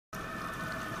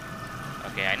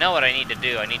Okay, I know what I need to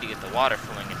do. I need to get the water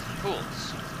flowing into the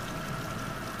pools.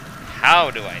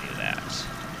 How do I do that?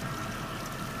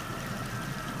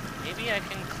 Maybe I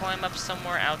can climb up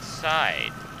somewhere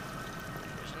outside.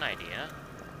 There's an idea.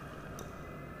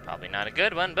 Probably not a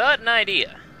good one, but an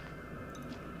idea.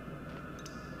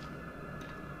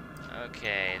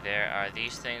 Okay, there are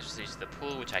these things. These are the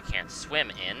pool, which I can't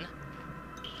swim in.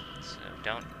 So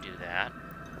don't do that.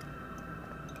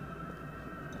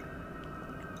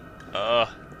 Ugh.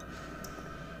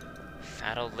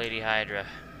 Fat old Lady Hydra.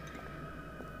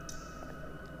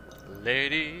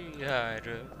 Lady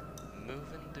Hydra,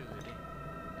 moving through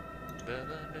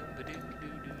the...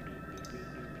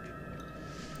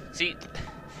 See,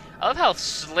 I love how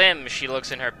slim she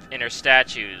looks in her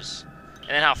statues, and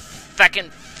then how feckin'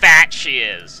 fat she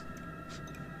is.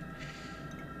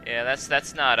 Yeah,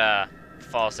 that's not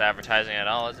false advertising at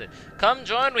all, is it? Come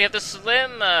join, we have the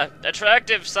slim,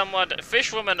 attractive, somewhat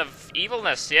fishwoman of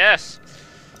evilness. Yes,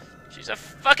 she's a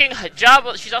fucking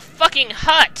she's a fucking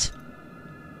hut.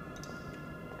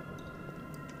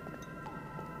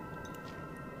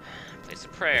 Place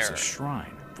of prayer. It's a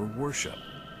shrine for worship.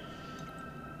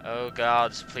 Oh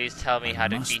gods, please tell me how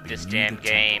to beat this damn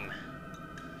game.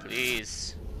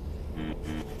 Please.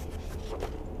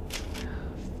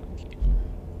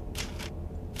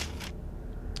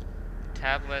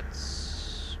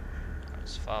 Tablets.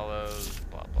 As follows.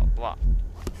 Blah blah blah.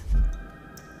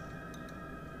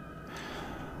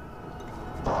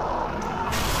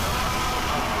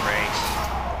 Great.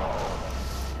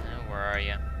 Where are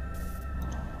you?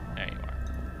 There you are.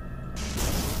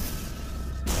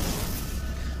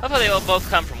 I love how they all both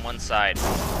come from one side.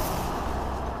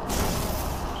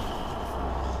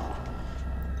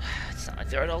 It's not like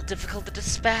they're at all difficult to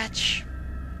dispatch.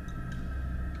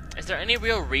 Is there any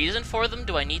real reason for them?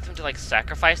 Do I need them to, like,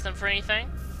 sacrifice them for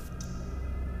anything?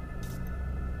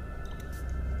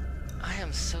 I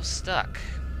am so stuck.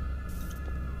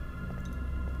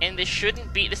 And this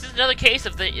shouldn't be... This is another case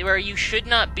of where you should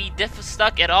not be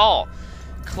stuck at all.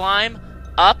 Climb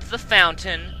up the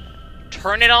fountain,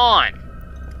 turn it on.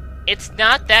 It's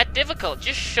not that difficult.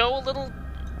 Just show a little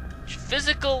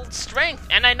physical strength.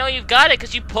 And I know you've got it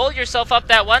because you pulled yourself up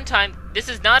that one time. This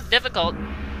is not difficult.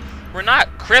 We're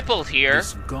not crippled here.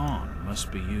 This gong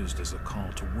must be used as a call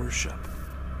to worship.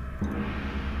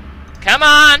 Come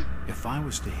on! If I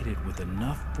was to hit it with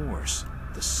enough force,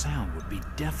 the sound would be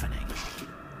deafening.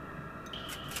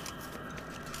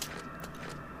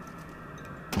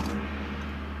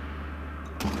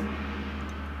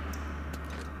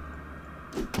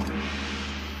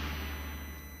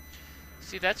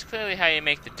 See, that's clearly how you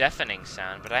make the deafening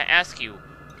sound, but I ask you,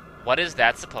 what is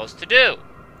that supposed to do?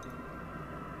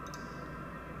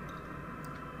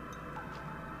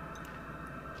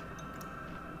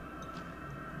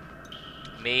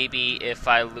 Maybe if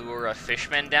I lure a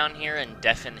fishman down here and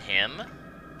deafen him?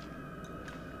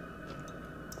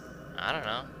 I don't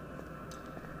know.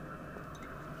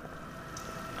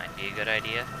 Might be a good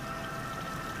idea.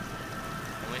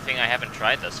 Only thing I haven't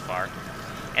tried thus far.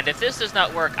 And if this does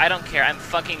not work, I don't care. I'm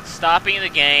fucking stopping the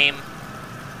game.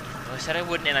 Well, I said I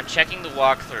wouldn't, and I'm checking the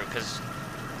walkthrough, because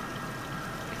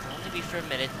it can only be for a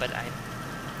minute, but I...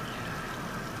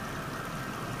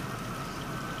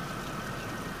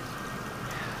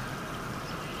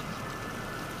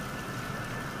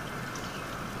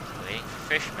 Waiting for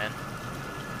fishmen.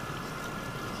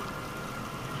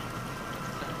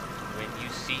 When you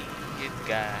see a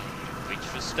guy, reach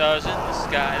for stars in the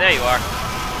sky. There you are.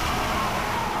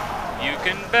 You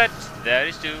can bet that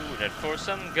he's doing it for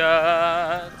some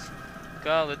gods.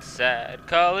 Call it sad,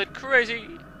 call it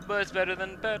crazy, but it's better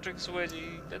than Patrick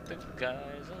Swayze. That the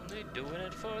guy's only doing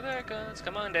it for their gods.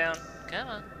 Come on down, come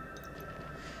on.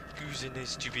 Who's in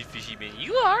this stupid fishy man?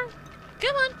 You are.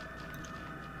 Come on.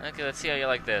 Okay, let's see how you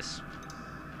like this.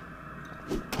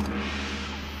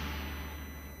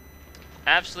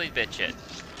 Absolutely bitch it.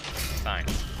 Fine.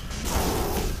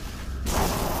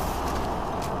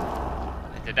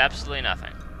 I did absolutely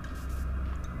nothing.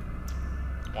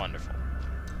 Wonderful.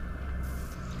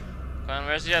 Come on,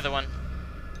 where's the other one?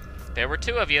 There were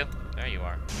two of you. There you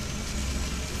are.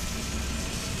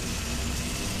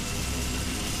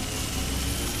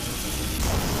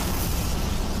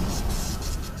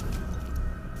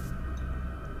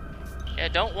 Yeah,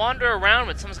 don't wander around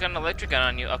when someone's got an electric gun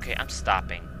on you. Okay, I'm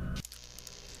stopping.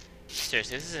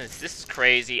 Seriously, this is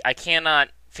crazy. I cannot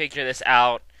figure this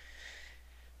out.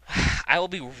 I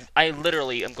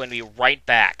literally am going to be right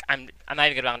back. I'm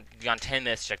not even going to be on 10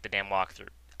 minutes to check the damn walkthrough.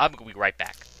 I'm going to be right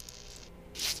back.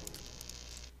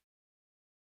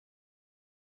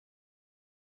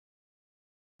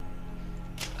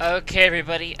 Okay,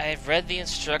 everybody, I've read the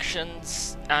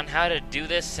instructions on how to do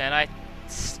this, and I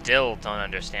still don't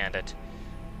understand it.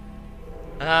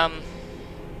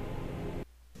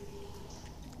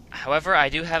 However, I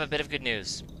do have a bit of good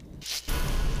news.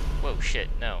 Whoa, shit,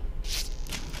 no.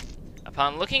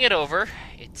 Upon looking it over,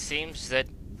 it seems that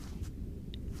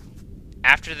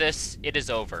after this, it is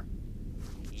over.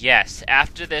 Yes,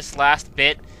 after this last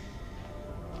bit,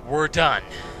 we're done.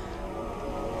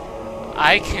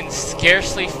 I can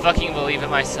scarcely fucking believe it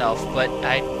myself, but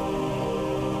I'm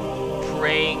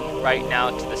praying right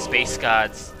now to the space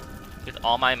gods with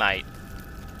all my might.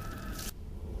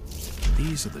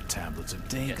 These are the tablets of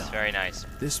Dagon. Yes, very nice.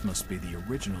 This must be the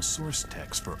original source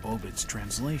text for Obid's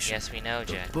translation. Yes, we know,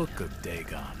 Jack. The Book of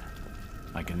Dagon.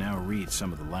 I can now read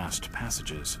some of the last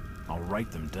passages. I'll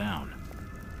write them down.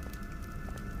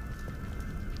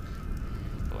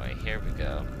 Boy, here we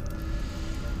go.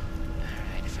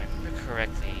 Alright, if I remember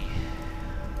correctly...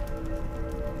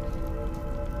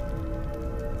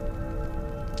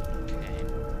 Okay.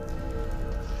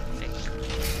 I think...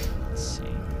 Let's see.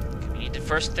 We need to...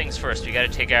 First things first, we gotta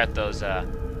take out those,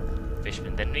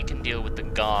 fishmen. Then we can deal with the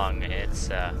gong. It's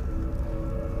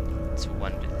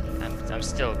one... I'm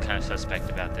still kind of suspect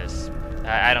about this.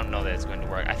 I don't know that it's going to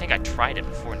work. I think I tried it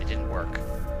before and it didn't work.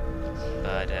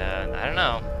 But, I don't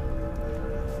know.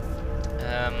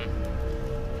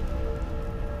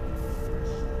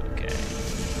 Okay.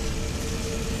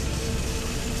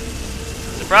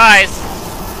 Surprise!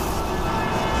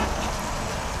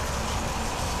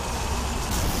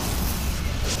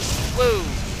 Woo!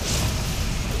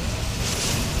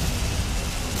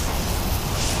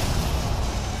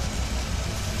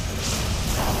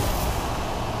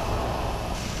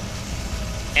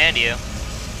 And you.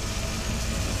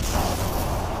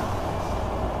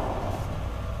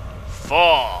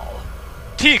 Fall.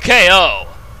 TKO!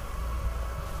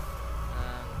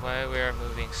 Why we are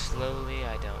moving slowly,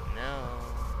 I don't know.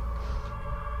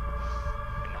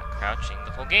 We're not crouching.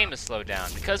 The whole game is slowed down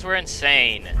because we're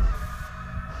insane.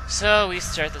 So we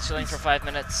start the chilling for 5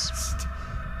 minutes.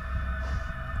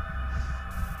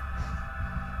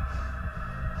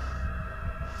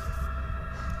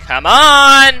 Come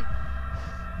on!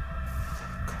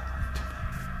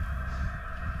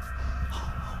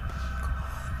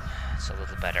 It's a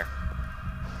little better.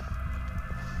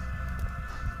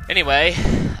 Anyway,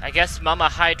 I guess Mama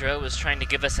Hydra was trying to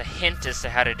give us a hint as to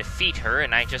how to defeat her,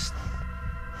 and it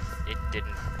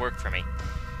didn't work for me.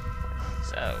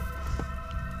 So,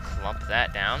 clump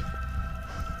that down.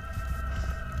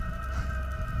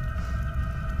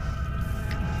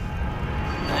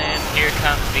 And here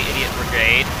comes the Idiot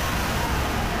Brigade.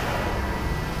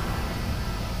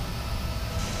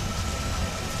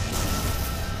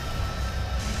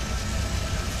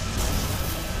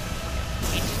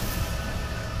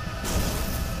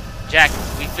 Jack,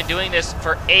 we've been doing this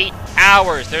for 8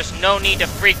 hours. There's no need to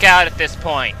freak out at this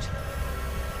point.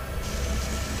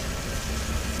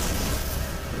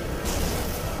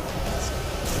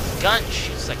 Gun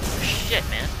shoots like shit,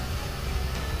 man.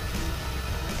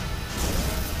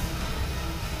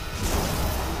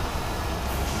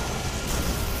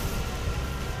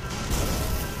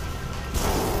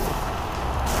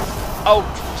 Oh!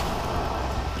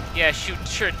 Yeah, shoot,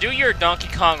 sure. Do your Donkey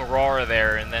Kong roar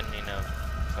there, and then, you know,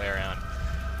 play around.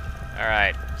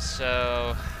 Alright,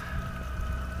 so...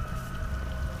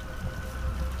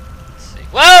 Let's see.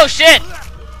 Whoa, shit!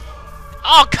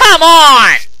 Oh, come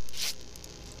on!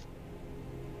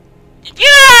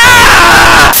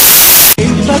 Yeah!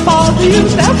 Never bother you,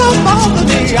 never bother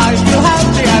me. I feel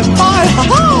happy and fine,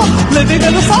 ha-ha! Living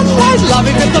in the sunlight,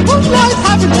 loving in the moonlight,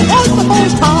 having a wonderful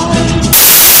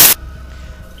time.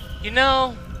 You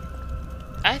know,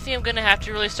 I think I'm gonna have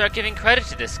to really start giving credit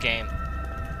to this game.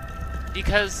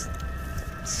 Because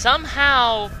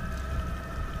somehow,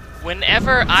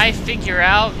 whenever I figure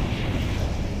out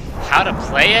how to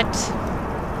play it,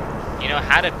 you know,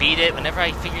 how to beat it, whenever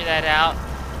I figure that out,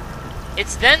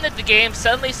 it's then that the game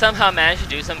suddenly somehow managed to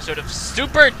do some sort of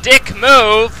super dick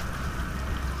move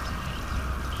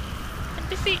and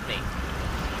defeat me.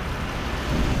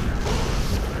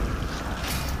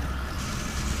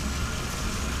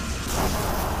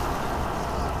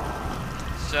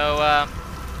 So,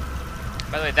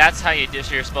 by the way, that's how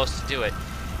you're supposed to do it.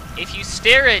 If you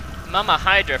stare at Mama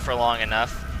Hydra for long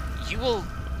enough, you will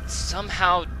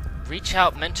somehow reach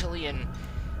out mentally and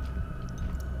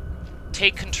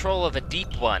take control of a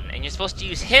deep one. And you're supposed to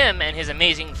use him and his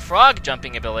amazing frog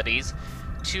jumping abilities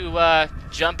to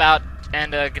jump out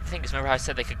and good thing, because remember how I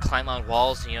said they could climb on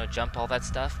walls and, you know, jump, all that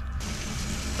stuff?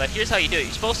 But here's how you do it.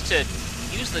 You're supposed to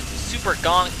use the super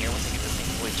gong here once you get this thing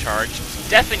fully charged,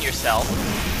 deafen yourself,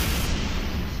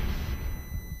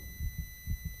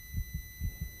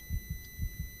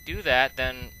 do that,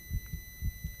 then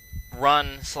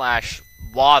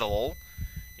run/waddle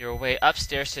your way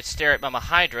upstairs to stare at Mama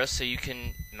Hydra so you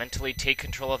can mentally take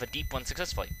control of a deep one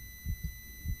successfully.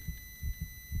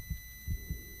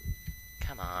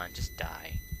 Come on, just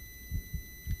die.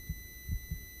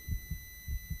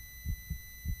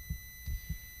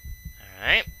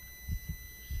 Alright.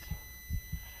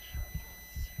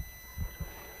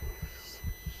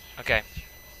 Okay.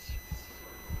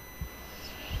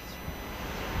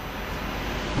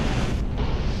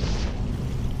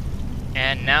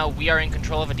 And now we are in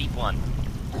control of a deep one.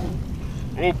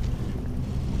 Oh.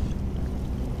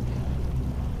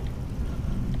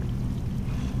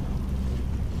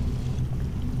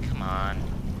 Come on.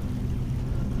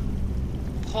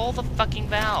 Pull the fucking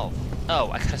valve.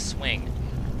 Oh, I gotta swing.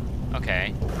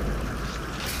 Okay.